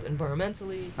the world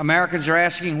environmentally. Americans are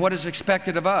asking what is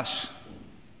expected of us.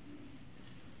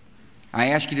 I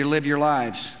ask you to live your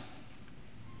lives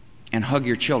and hug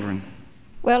your children.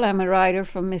 Well, I'm a writer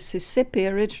from Mississippi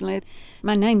originally.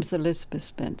 My name's Elizabeth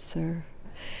Spencer.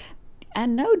 I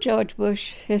know George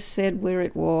Bush has said we're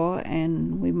at war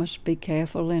and we must be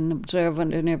careful and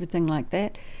observant and everything like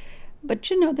that. But,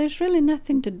 there's really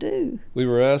nothing to do. We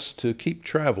were asked to keep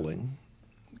traveling,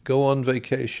 go on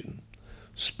vacation,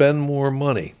 spend more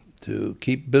money to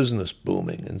keep business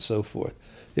booming and so forth.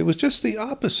 It was just the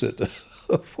opposite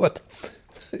of what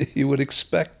you would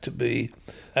expect to be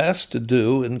asked to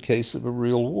do in case of a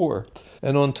real war.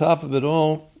 And on top of it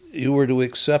all, you were to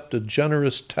accept a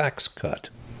generous tax cut.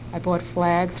 I bought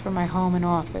flags for my home and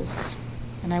office,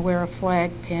 and I wear a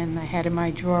flag pin I had in my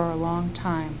drawer a long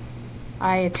time.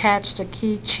 I attached a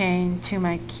keychain to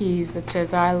my keys that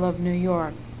says, "I love New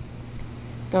York."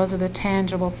 Those are the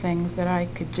tangible things that I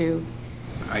could do.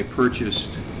 I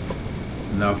purchased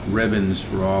enough ribbons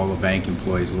for all the bank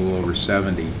employees, a little over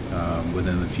 70,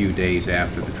 within a few days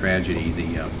after the tragedy.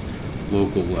 The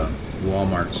local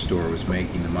Walmart store was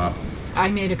making them up. I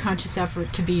made a conscious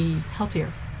effort to be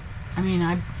healthier. I mean,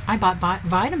 I bought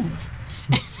vitamins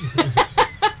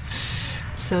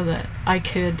so that I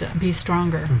could be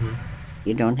stronger. Mm-hmm.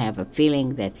 You don't have a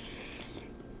feeling that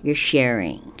you're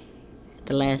sharing.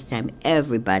 The last time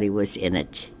everybody was in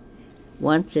it.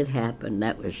 Once it happened,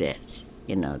 that was it.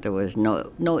 There was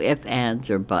no ifs, ands,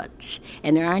 or buts.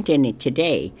 And there aren't any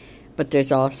today, but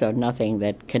there's also nothing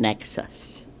that connects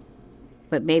us.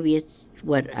 But maybe it's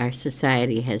what our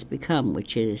society has become,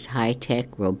 which is high-tech,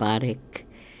 robotic,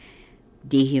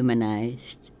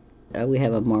 dehumanized. We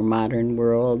have a more modern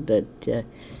world that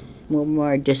we're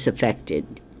more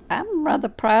disaffected. I'm rather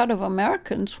proud of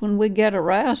Americans. When we get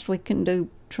aroused, we can do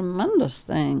tremendous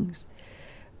things.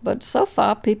 But so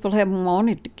far, people haven't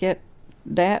wanted to get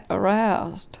that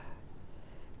aroused.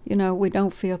 We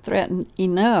don't feel threatened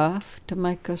enough to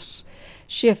make us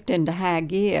shift into high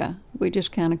gear. We're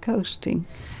just kind of coasting.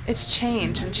 It's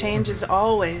change, and change is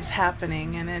always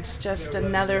happening, and it's just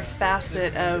another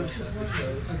facet of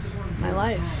my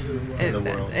life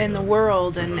in the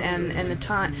world and the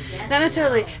time. Not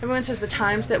necessarily, everyone says the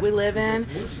times that we live in.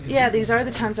 Yeah, these are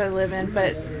the times I live in,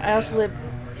 but I also live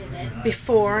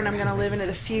before, and I'm going to live into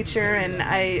the future, and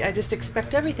I just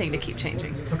expect everything to keep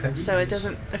changing. Okay. So it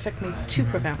doesn't affect me too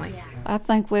profoundly. I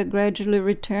think we're gradually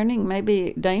returning,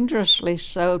 maybe dangerously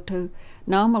so, to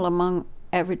normal among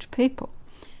average people.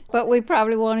 But we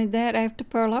probably wanted that after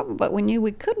Pearl Harbor, but we knew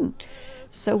we couldn't.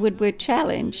 So we're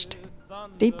challenged,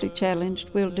 deeply challenged.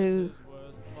 We'll do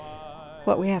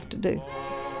what we have to do.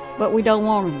 But we don't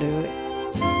want to do it.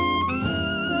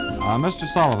 Mr.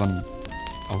 Sullivan,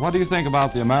 what do you think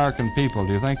about the American people?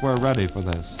 Do you think we're ready for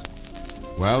this?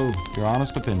 Well, your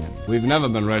honest opinion. We've never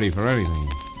been ready for anything,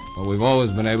 but we've always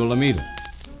been able to meet it.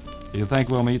 Do you think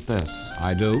we'll meet this?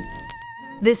 I do.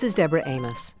 This is Deborah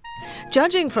Amos.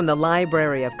 Judging from the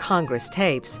Library of Congress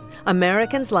tapes,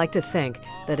 Americans like to think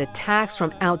that attacks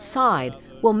from outside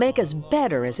will make us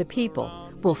better as a people,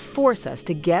 will force us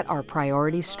to get our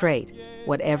priorities straight,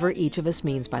 whatever each of us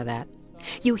means by that.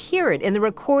 You hear it in the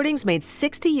recordings made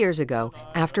 60 years ago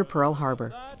after Pearl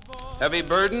Harbor. Heavy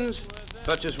burdens,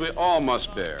 such as we all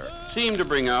must bear, seem to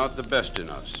bring out the best in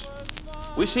us.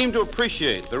 We seem to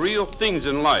appreciate the real things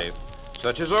in life,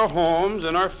 such as our homes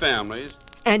and our families.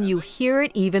 And you hear it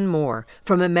even more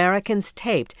from Americans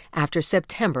taped after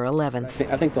September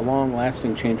 11th. I think the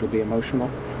long-lasting change will be emotional,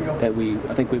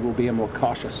 I think we will be a more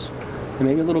cautious and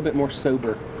maybe a little bit more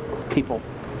sober people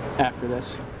after this.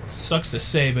 Sucks to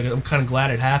say, but I'm kind of glad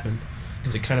it happened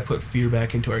because it kind of put fear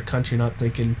back into our country, not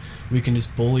thinking we can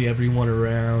just bully everyone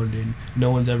around and no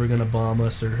one's ever going to bomb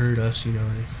us or hurt us,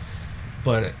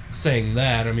 But saying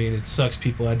that, it sucks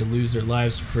people had to lose their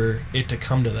lives for it to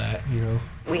come to that,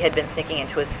 We had been sinking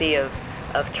into a sea of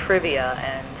trivia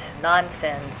and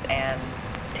nonsense and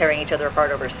tearing each other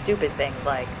apart over stupid things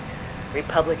like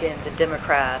Republicans and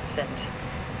Democrats and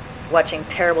watching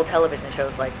terrible television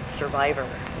shows like Survivor.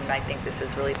 And I think this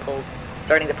is really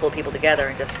starting to pull people together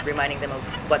and just reminding them of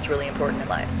what's really important in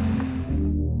life.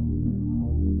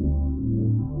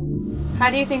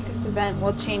 How do you think this event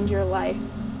will change your life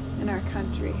in our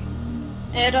country?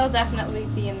 It'll definitely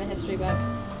be in the history books.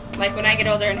 Like when I get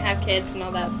older and have kids and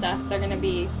all that stuff, they're going to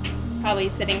be probably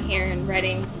sitting here and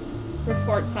writing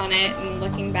reports on it and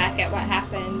looking back at what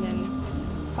happened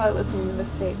and probably listening to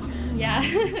this tape. Yeah.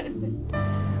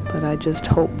 But I just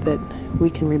hope that we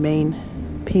can remain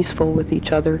peaceful with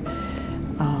each other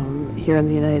here in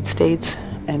the United States,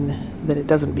 and that it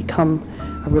doesn't become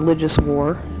a religious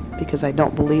war, because I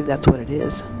don't believe that's what it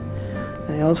is.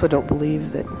 And I also don't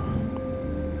believe that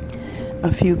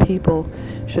a few people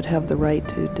should have the right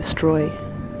to destroy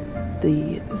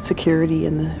the security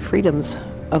and the freedoms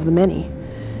of the many.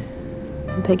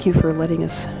 And thank you for letting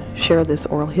us share this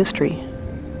oral history.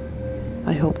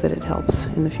 I hope that it helps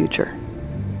in the future.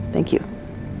 Thank you.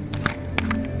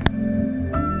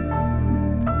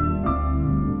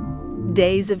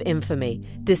 Days of Infamy,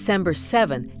 December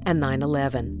 7 and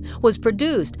 9/11, was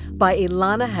produced by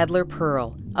Ilana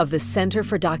Hedler-Pearl of the Center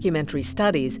for Documentary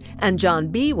Studies and John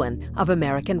Biewen of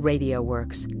American Radio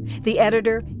Works. The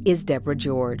editor is Deborah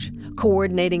George.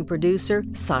 Coordinating producer,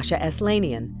 Sasha S.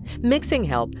 Lanian. Mixing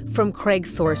help from Craig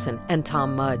Thorson and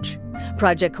Tom Mudge.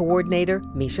 Project coordinator,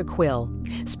 Misha Quill.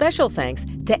 Special thanks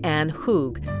to Ann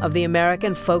Hoog of the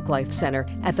American Folklife Center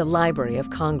at the Library of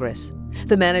Congress.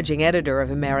 The managing editor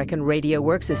of American Radio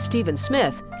Works is Stephen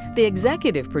Smith. The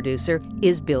executive producer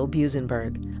is Bill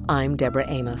Busenberg. I'm Deborah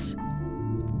Amos.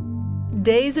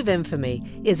 Days of Infamy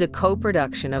is a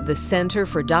co-production of the Center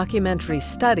for Documentary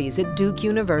Studies at Duke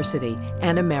University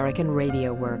and American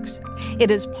Radio Works.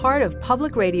 It is part of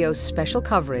Public Radio's special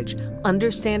coverage,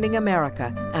 Understanding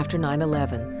America After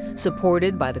 9/11,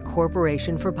 supported by the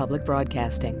Corporation for Public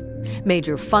Broadcasting.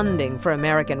 Major funding for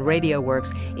American Radio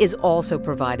Works is also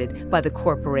provided by the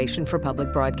Corporation for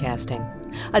Public Broadcasting.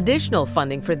 Additional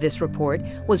funding for this report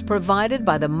was provided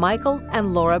by the Michael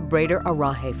and Laura Brader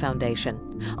Arahe Foundation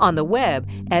on the web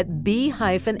at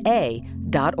b-a.org.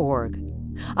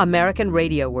 American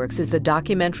Radio Works is the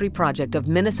documentary project of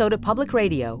Minnesota Public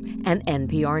Radio and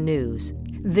NPR News.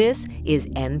 This is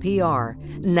NPR,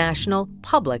 National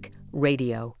Public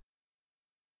Radio.